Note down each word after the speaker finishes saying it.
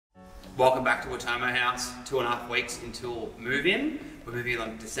Welcome back to Waitomo House, 2.5 weeks until move-in. We're moving in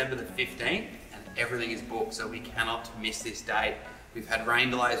on December the 15th and everything is booked, so we cannot miss this date. We've had rain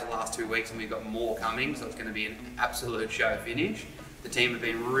delays the last 2 weeks and we've got more coming, so it's going to be an absolute show finish. The team have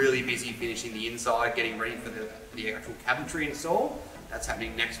been really busy finishing the inside, getting ready for the actual cabinetry install. That's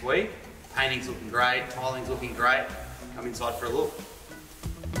happening next week. Painting's looking great, tiling's looking great. Come inside for a look.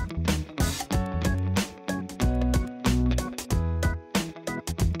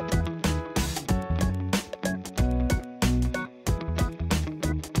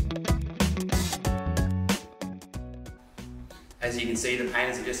 As you can see, the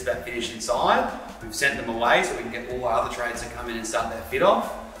painters are just about finished inside. We've sent them away so we can get all our other trades to come in and start their fit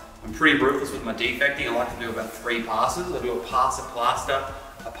off. I'm pretty ruthless with my defecting. I like to do about 3 passes. I do a pass of plaster,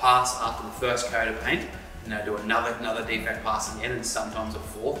 a pass after the first coat of paint, and I do another defect pass again, and sometimes a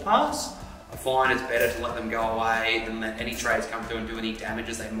 4th pass. I find it's better to let them go away than let any trades come through and do any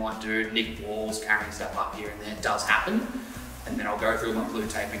damages they might do, nick walls, carrying stuff up here and there. It does happen. And then I'll go through my blue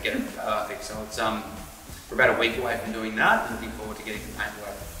tape and get it perfect. So it's we're about a week away from doing that, and looking forward to getting the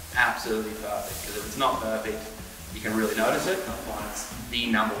paintwork absolutely perfect, because if it's not perfect, you can really notice it. I find it's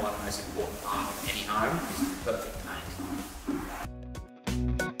the #1 most important part of any home is perfect paint.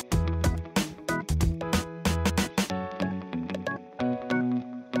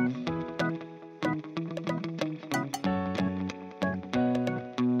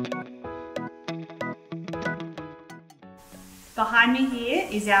 Behind me here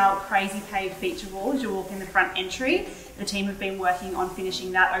is our crazy paved feature wall as you walk in the front entry. The team have been working on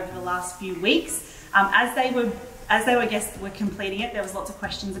finishing that over the last few weeks. As they were completing it, there was lots of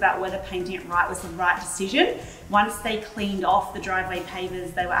questions about whether painting it right was the right decision. Once they cleaned off the driveway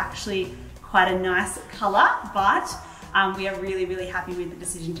pavers, they were actually quite a nice colour, but we are really happy with the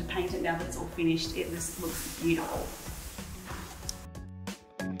decision to paint it now that it's all finished. It just looks beautiful.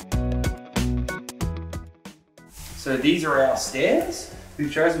 So these are our stairs.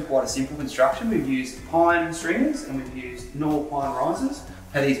 We've chosen quite a simple construction. We've used pine stringers and we've used normal pine risers.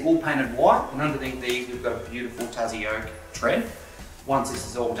 Have these all painted white, and underneath these we've got a beautiful Tassie oak tread. Once this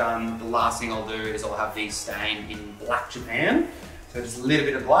is all done, the last thing I'll do is I'll have these stained in black Japan. So just a little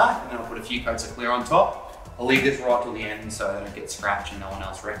bit of black, and then I'll put a few coats of clear on top. I'll leave this right till the end so they don't get scratched and no one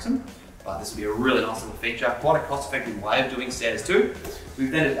else wrecks them. But this will be a really nice little feature. Quite a cost-effective way of doing stairs too. We've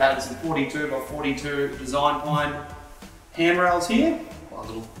then added some 42 by 42 design pine handrails here. Quite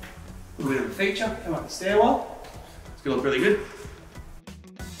a little bit of a feature. Come up the stairwell. It's going to look really good.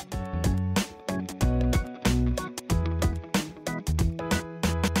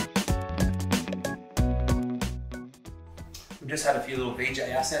 We've just had a few little VJ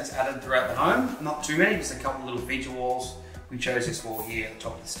accents added throughout the home. Not too many, just a couple of little feature walls. We chose this wall here at the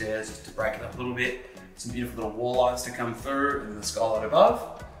top of the stairs just to break it up a little bit. Some beautiful little wall lights to come through and the skylight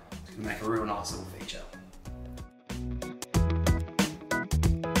above. It's going to make a real nice little feature.